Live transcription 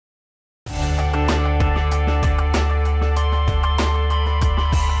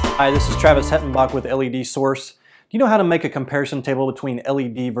Hi, this is Travis Hettenbach with LED Source. Do you know how to make a comparison table between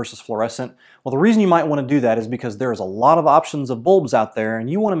LED versus fluorescent? Well, the reason you might want to do that is because there's a lot of options of bulbs out there, and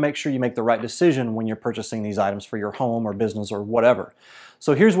you want to make sure you make the right decision when you're purchasing these items for your home or business or whatever.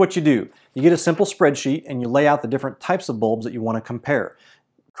 So here's what you do. You get a simple spreadsheet and you lay out the different types of bulbs that you want to compare.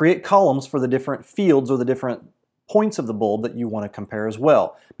 Create columns for the different fields or the different points of the bulb that you want to compare as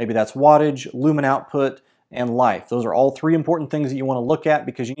well. Maybe that's wattage, lumen output, and life. Those are all three important things that you want to look at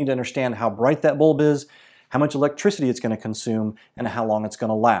because you need to understand how bright that bulb is, how much electricity it's going to consume, and how long it's going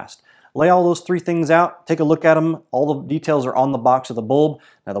to last. Lay all those three things out, take a look at them. All the details are on the box of the bulb.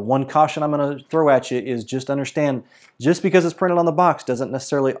 Now the one caution I'm going to throw at you is just understand, just because it's printed on the box doesn't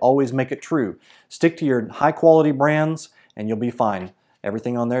necessarily always make it true. Stick to your high quality brands and you'll be fine.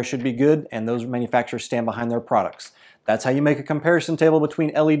 Everything on there should be good, and those manufacturers stand behind their products. That's how you make a comparison table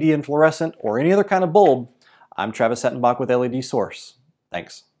between LED and fluorescent or any other kind of bulb. I'm Travis Hettenbach with LED Source.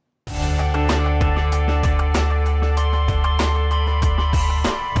 Thanks.